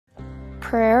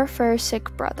Prayer for a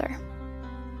sick brother.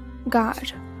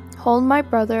 God, hold my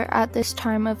brother at this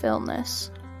time of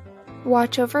illness.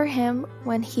 Watch over him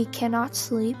when he cannot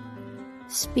sleep.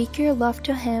 Speak your love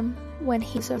to him when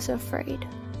he is afraid.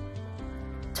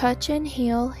 Touch and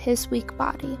heal his weak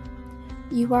body.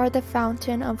 You are the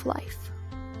fountain of life.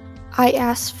 I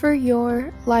ask for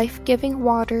your life-giving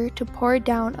water to pour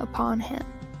down upon him.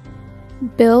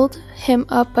 Build him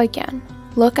up again.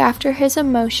 Look after his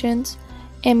emotions,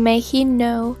 and may he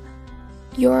know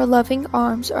your loving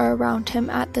arms are around him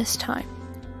at this time.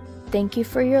 Thank you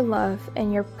for your love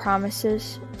and your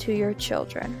promises to your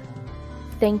children.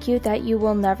 Thank you that you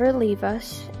will never leave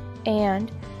us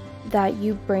and that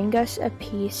you bring us a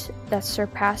peace that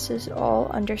surpasses all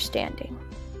understanding.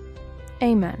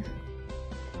 Amen.